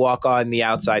supposed to walk on the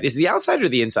outside. Is it the outside or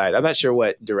the inside? I'm not sure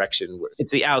what direction.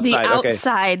 It's the outside. The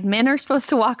outside. Okay. Men are supposed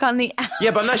to walk on the outside.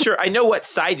 Yeah, but I'm not sure. I know what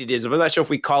side it is, but I'm not sure if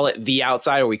we call it the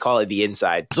outside or we call it the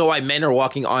inside. So why men are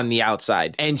walking on the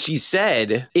outside. And she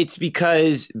said it's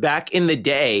because back in the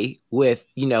day with,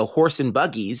 horse and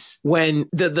buggies, when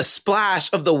the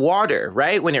splash of the water,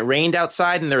 right? When it rained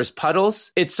outside and there was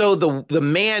puddles, it's so the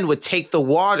man would take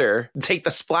the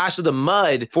splash of the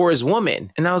mud for his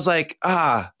woman. And I was like,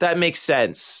 that makes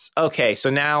sense. Okay, so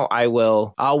now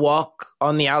I'll walk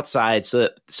on the outside so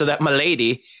that my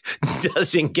lady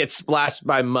doesn't get splashed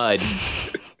by mud.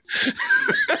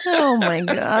 Oh my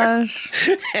gosh.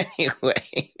 Anyway,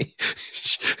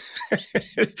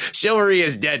 chivalry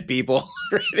is dead, people.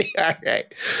 All right.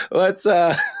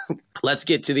 Let's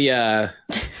get to the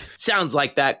Sounds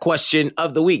Like That question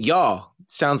of the week. Y'all,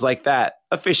 Sounds Like That,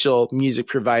 official music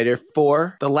provider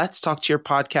for the Let's Talk Cheer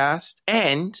podcast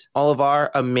and all of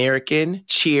our American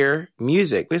cheer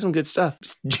music. We have some good stuff.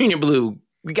 Junior Blue,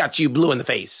 we got you blue in the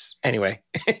face. Anyway,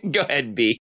 go ahead,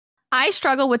 B. I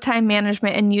struggle with time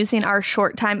management and using our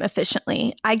short time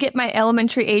efficiently. I get my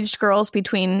elementary aged girls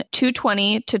between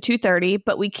 2:20 to 2:30,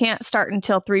 but we can't start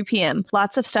until 3 p.m.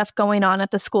 Lots of stuff going on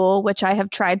at the school, which I have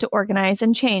tried to organize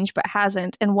and change, but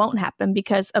hasn't and won't happen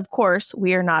because, of course,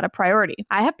 we are not a priority.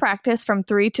 I have practice from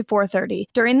 3 to 4:30.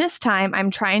 During this time, I'm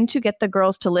trying to get the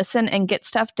girls to listen and get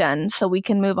stuff done so we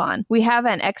can move on. We have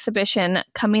an exhibition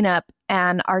coming up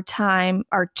and our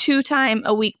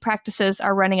 2-time-a-week practices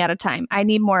are running out of time. I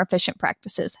need more efficient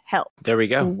practices. Help. There we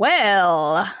go.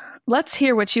 Well, let's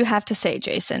hear what you have to say,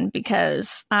 Jason,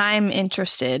 because I'm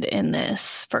interested in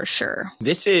this for sure.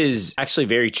 This is actually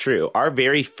very true. Our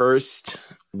very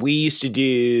we used to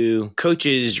do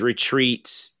coaches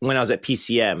retreats when I was at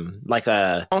PCM,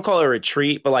 I don't call it a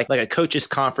retreat, but like a coaches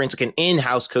conference, like an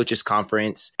in-house coaches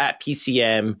conference at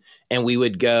PCM. And we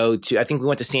would go to, I think we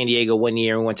went to San Diego one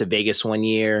year, we went to Vegas one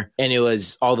year, and it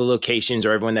was all the locations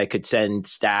or everyone that could send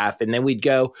staff. And then we'd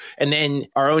go, and then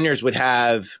our owners would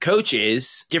have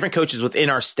different coaches within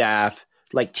our staff,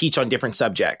 like teach on different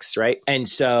subjects, right? And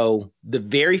so the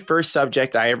very first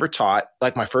subject I ever taught,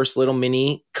 like my first little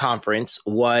mini conference,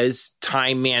 was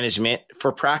time management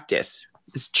for practice.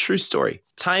 It's a true story.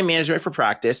 Time management for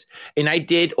practice. And I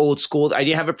did old school. I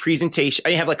didn't have a presentation.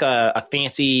 I didn't have like a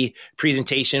fancy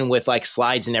presentation with like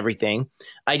slides and everything.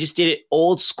 I just did it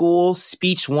old school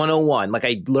speech 101, like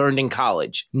I learned in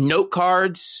college. Note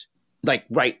cards, like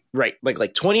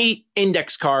 20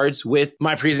 index cards with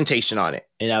my presentation on it.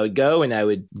 And I would go and I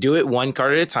would do it one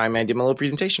card at a time. And I did my little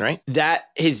presentation, right? That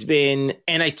has been,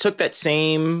 and I took that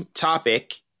same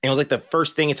topic. And it was like the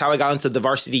first thing. It's how I got into the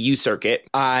varsity U circuit.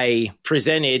 I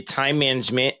presented time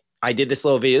management I did this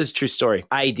little video. This is a true story.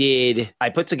 I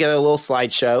put together a little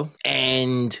slideshow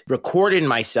and recorded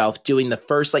myself doing the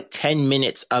first like 10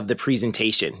 minutes of the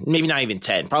presentation. Maybe not even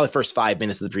 10, probably the first 5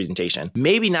 minutes of the presentation.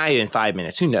 Maybe not even 5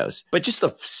 minutes, who knows? But just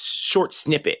a short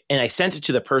snippet. And I sent it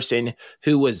to the person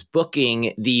who was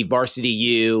booking the Varsity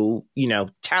U,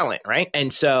 talent, right?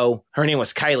 And so her name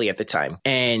was Kylie at the time.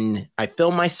 And I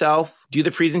filmed myself, do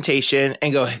the presentation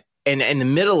and go, and in the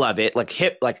middle of it, like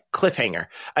cliffhanger,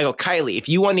 I go, Kylie, if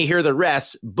you want to hear the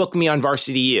rest, book me on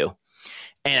Varsity U.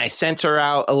 And I sent her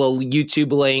out a little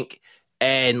YouTube link.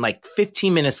 And like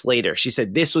 15 minutes later, she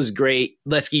said, this was great.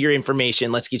 Let's get your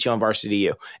information. Let's get you on Varsity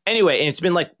U. Anyway, and it's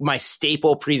been like my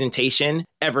staple presentation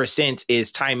ever since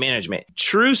is time management.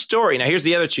 True story. Now, here's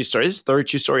the other true story. This is the third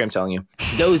true story I'm telling you.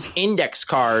 Those index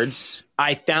cards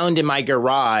I found in my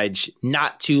garage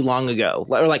not too long ago,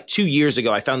 or like 2 years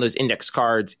ago, I found those index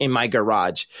cards in my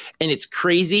garage. And it's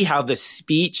crazy how the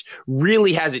speech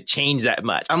really hasn't changed that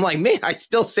much. I'm like, man, I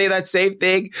still say that same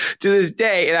thing to this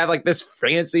day. And I have like this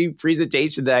fancy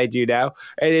presentation that I do now.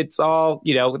 And it's all,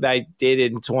 that I did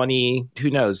in 20,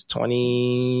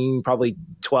 probably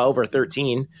 12 or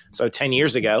 13. So 10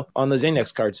 years ago on those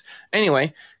index cards.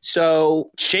 Anyway, so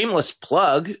shameless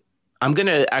plug. I'm going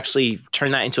to actually turn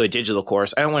that into a digital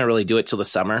course. I don't want to really do it till the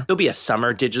summer. There'll be a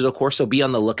summer digital course, so be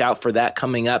on the lookout for that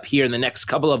coming up here in the next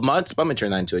couple of months. But I'm going to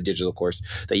turn that into a digital course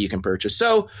that you can purchase.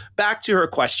 So back to her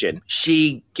question.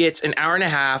 She gets an hour and a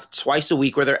half twice a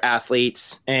week with her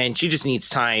athletes, and she just needs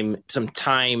some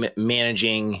time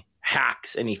managing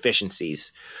hacks and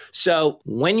efficiencies. So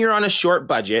when you're on a short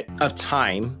budget of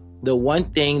time, the one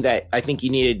thing that I think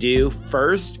you need to do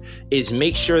first is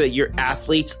make sure that your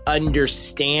athletes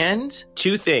understand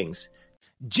two things.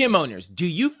 Gym owners, do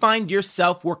you find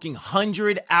yourself working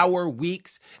 100-hour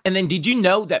weeks? And then did you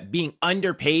know that being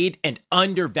underpaid and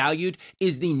undervalued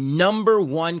is the number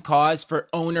one cause for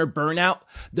owner burnout?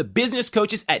 The business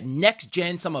coaches at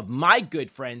NextGen, some of my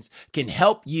good friends, can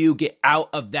help you get out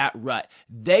of that rut.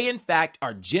 They, in fact,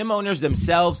 are gym owners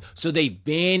themselves, so they've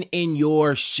been in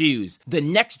your shoes. The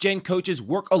NextGen coaches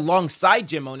work alongside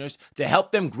gym owners to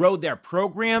help them grow their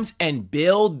programs and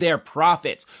build their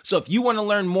profits. So if you want to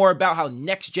learn more about how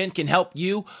NextGen can help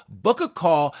you, book a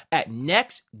call at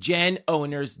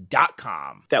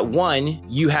nextgenowners.com. That one,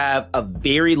 you have a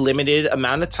very limited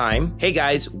amount of time. Hey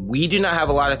guys, we do not have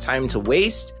a lot of time to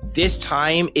waste. This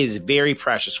time is very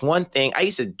precious. One thing, I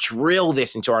used to drill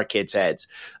this into our kids' heads.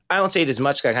 I don't say it as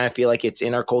much because I kind of feel like it's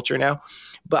in our culture now.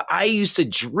 But I used to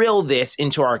drill this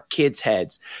into our kids'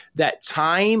 heads that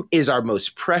time is our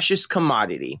most precious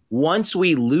commodity. Once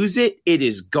we lose it, it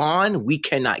is gone. We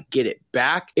cannot get it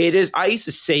back. I used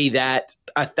to say that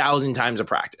 1,000 times a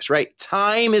practice, right?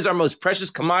 Time is our most precious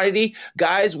commodity.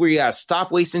 Guys, we gotta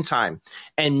stop wasting time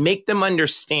and make them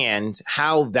understand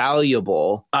how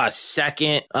valuable a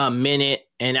second, a minute,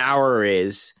 an hour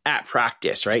is at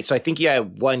practice, right? So I think you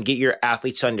gotta, get your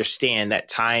athletes to understand that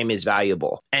time is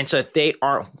valuable. And so if they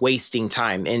aren't wasting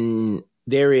time, and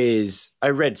I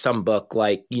read some book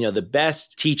like, the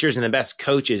best teachers and the best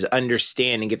coaches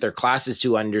understand and get their classes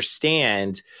to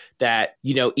understand that,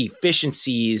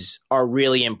 efficiencies are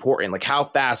really important, like how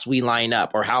fast we line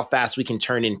up or how fast we can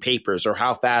turn in papers or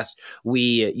how fast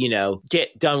we,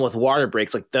 get done with water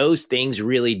breaks. Like those things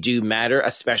really do matter,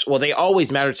 especially, well, they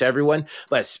always matter to everyone,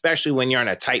 but especially when you're on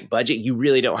a tight budget, you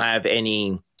really don't have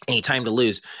any time to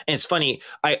lose. And it's funny,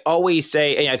 I always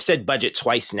say, and I've said budget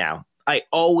twice now, I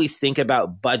always think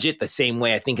about budget the same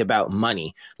way I think about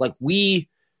money. Like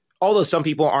although some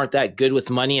people aren't that good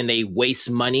with money and they waste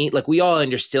money, like we all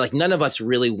understand, like none of us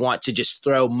really want to just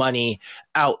throw money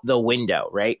out the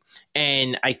window, right?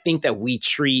 And I think that we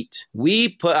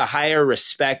put a higher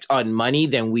respect on money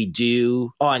than we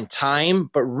do on time,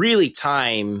 but really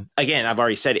time, again, I've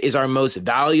already said it, is our most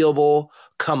valuable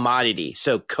commodity.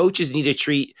 So coaches need to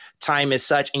treat time as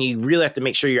such, and you really have to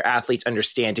make sure your athletes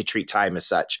understand to treat time as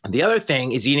such. And the other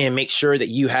thing is you need to make sure that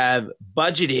you have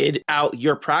budgeted out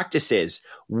your practices.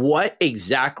 What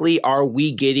exactly are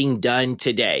we getting done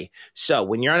today? So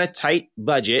when you're on a tight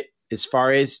budget, as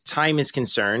far as time is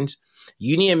concerned,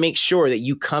 you need to make sure that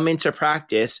you come into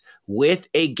practice with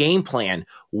a game plan.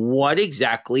 What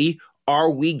exactly are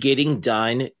we getting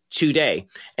done today?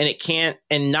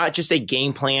 And not just a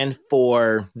game plan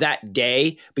for that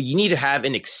day, but you need to have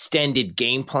an extended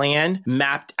game plan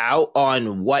mapped out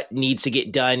on what needs to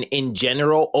get done in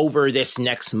general over this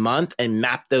next month and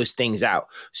map those things out.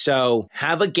 So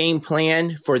have a game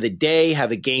plan for the day,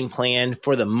 have a game plan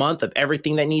for the month of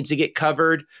everything that needs to get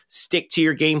covered. Stick to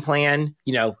your game plan,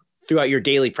 throughout your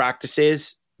daily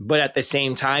practices. But at the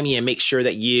same time, you make sure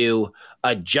that you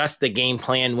adjust the game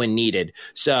plan when needed.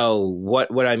 So what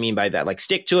do I mean by that? Like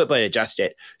stick to it, but adjust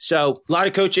it. So a lot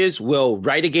of coaches will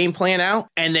write a game plan out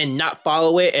and then not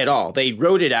follow it at all. They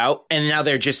wrote it out and now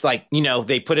they're just like,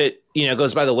 they put it,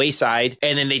 goes by the wayside,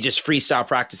 and then they just freestyle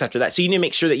practice after that. So you need to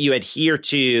make sure that you adhere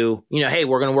to, hey,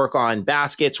 we're going to work on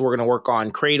baskets, we're going to work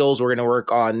on cradles, we're going to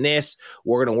work on this,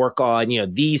 we're going to work on,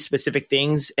 these specific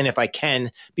things. And if I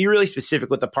can, be really specific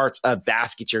with the parts of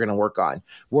baskets you're going to work on.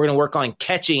 We're going to work on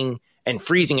catching and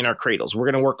freezing in our cradles.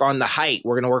 We're going to work on the height.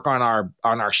 We're going to work on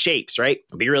our shapes, right?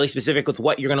 Be really specific with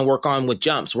what you're going to work on with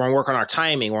jumps. We're going to work on our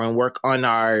timing. We're going to work on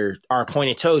our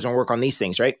pointed toes. We're going to work on these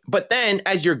things, right? But then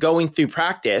as you're going through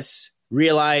practice,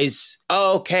 realize,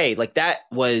 okay, like that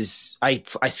was, I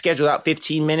scheduled out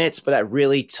 15 minutes, but that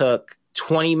really took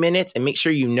 20 minutes, and make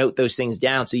sure you note those things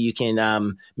down so you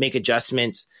can make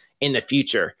adjustments in the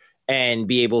future and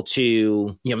be able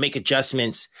to, make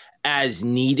adjustments as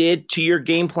needed to your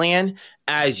game plan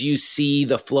as you see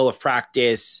the flow of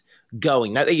practice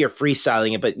going. Not that you're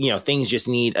freestyling it, but things just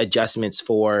need adjustments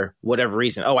for whatever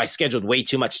reason. Oh, I scheduled way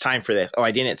too much time for this. Oh,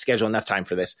 I didn't schedule enough time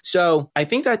for this. So I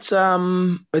think that's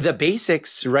the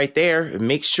basics right there.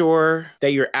 Make sure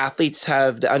that your athletes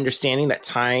have the understanding that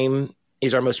time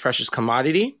is our most precious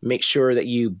commodity. Make sure that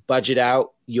you budget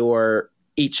out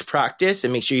each practice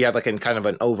and make sure you have like kind of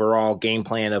an overall game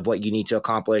plan of what you need to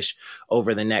accomplish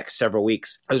over the next several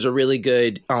weeks. There's a really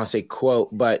good, I don't want to say quote,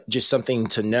 but just something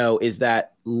to know is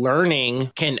that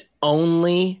learning can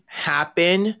only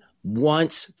happen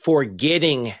once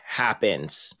forgetting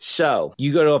happens. So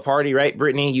you go to a party, right,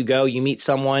 Brittany? You go, you meet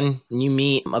someone, and you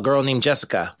meet a girl named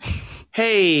Jessica.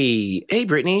 Hey,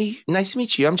 Brittany, nice to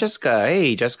meet you. I'm Jessica.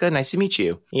 Hey, Jessica, nice to meet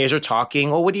you. You guys are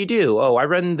talking. Oh, what do you do? Oh, I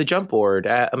run the jump board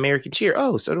at American Cheer.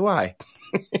 Oh, so do I.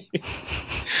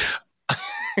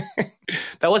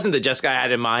 That wasn't the Jessica I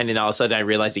had in mind. And all of a sudden I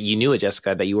realized that you knew a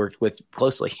Jessica that you worked with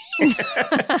closely.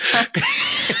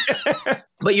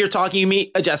 But you're talking, you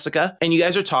meet a Jessica and you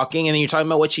guys are talking and then you're talking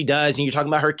about what she does and you're talking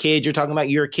about her kids, you're talking about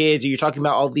your kids, and you're talking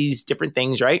about all these different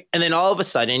things, right? And then all of a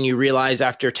sudden you realize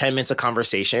after 10 minutes of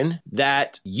conversation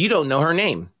that you don't know her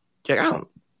name. You're like, I don't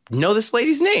know this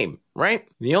lady's name, right?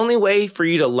 The only way for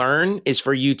you to learn is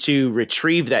for you to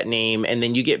retrieve that name, and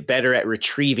then you get better at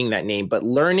retrieving that name. But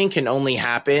learning can only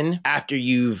happen after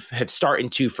you have started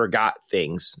to forget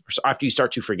things, or after you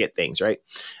start to forget things, right?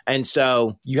 And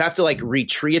so you have to like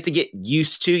retrieve to get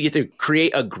used to, you have to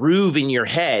create a groove in your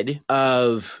head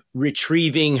of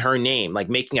retrieving her name, like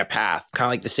making a path, kind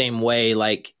of like the same way,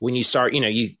 like when you start,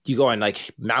 you go on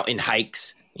like mountain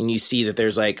hikes, and you see that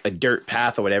there's like a dirt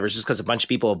path or whatever. It's just because a bunch of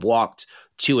people have walked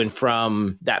to and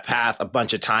from that path a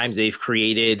bunch of times. They've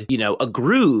created, a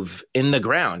groove in the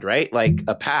ground, right? Like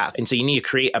a path. And so you need to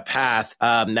create a path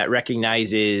that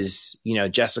recognizes,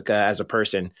 Jessica as a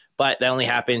person. But that only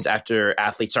happens after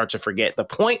athletes start to forget. The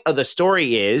point of the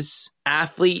story is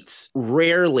athletes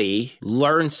rarely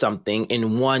learn something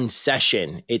in one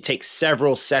session. It takes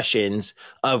several sessions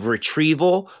of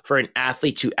retrieval for an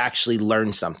athlete to actually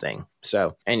learn something.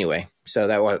 So anyway,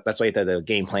 that's why you have the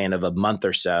game plan of a month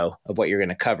or so of what you're going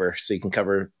to cover. So you can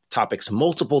cover topics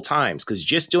multiple times, because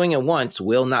just doing it once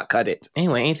will not cut it.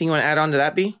 Anyway, anything you want to add on to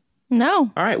that, B?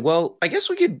 No. All right. Well, I guess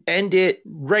we could end it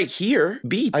right here.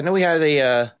 B, I know we had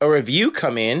a review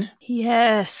come in.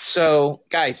 Yes. So,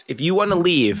 guys, if you want to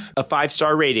leave a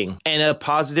 5-star rating and a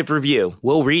positive review,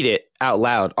 we'll read it out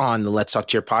loud on the Let's Talk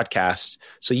Cheer podcast.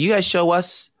 So you guys show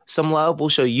us some love. We'll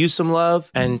show you some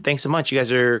love. And thanks so much. You guys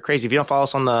are crazy. If you don't follow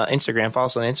us on the Instagram, follow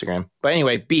us on Instagram. But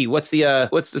anyway, B, what's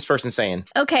this person saying?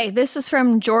 Okay, this is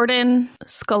from Jordan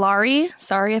Scolari.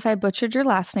 Sorry if I butchered your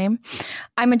last name.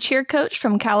 I'm a cheer coach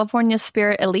from California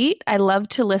Spirit Elite. I love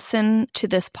to listen to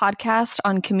this podcast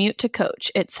on commute to coach.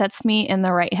 It sets me in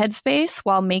the right headspace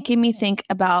while making me think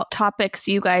about topics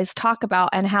you guys talk about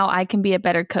and how I can be a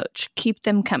better coach. Keep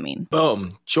them coming.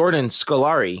 Boom. Jordan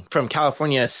Scolari from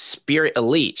California Spirit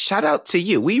Elite. Shout out to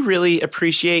you. We really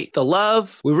appreciate the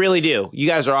love. We really do. You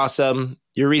guys are awesome.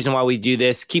 You're the reason why we do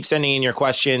this. Keep sending in your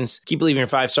questions. Keep leaving your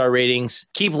 5-star ratings.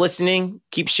 Keep listening.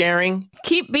 Keep sharing.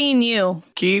 Keep being you.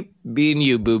 Keep being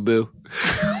you, boo-boo.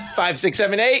 5, 6,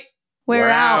 7, 8. We're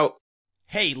out.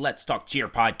 Hey, Let's Talk Cheer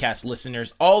podcast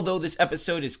listeners. Although this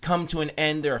episode has come to an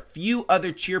end, there are a few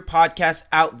other cheer podcasts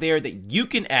out there that you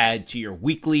can add to your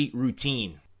weekly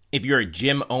routine. If you're a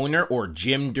gym owner or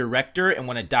gym director and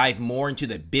want to dive more into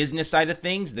the business side of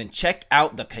things, then check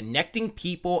out the Connecting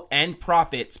People and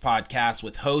Profits podcast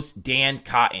with host Dan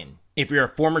Cotton. If you're a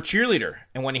former cheerleader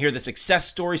and want to hear the success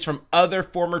stories from other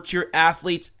former cheer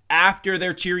athletes after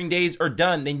their cheering days are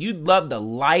done, then you'd love the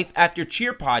Life After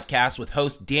Cheer podcast with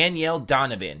host Danielle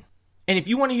Donovan. And if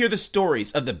you want to hear the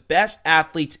stories of the best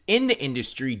athletes in the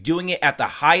industry doing it at the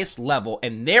highest level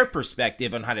and their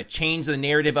perspective on how to change the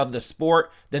narrative of the sport,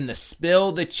 then the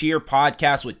Spill the Cheer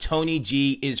podcast with Tony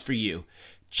G is for you.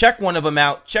 Check one of them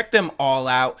out, check them all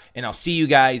out, and I'll see you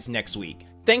guys next week.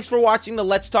 Thanks for watching the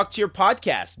Let's Talk Cheer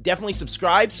podcast. Definitely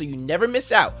subscribe so you never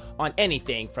miss out on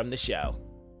anything from the show.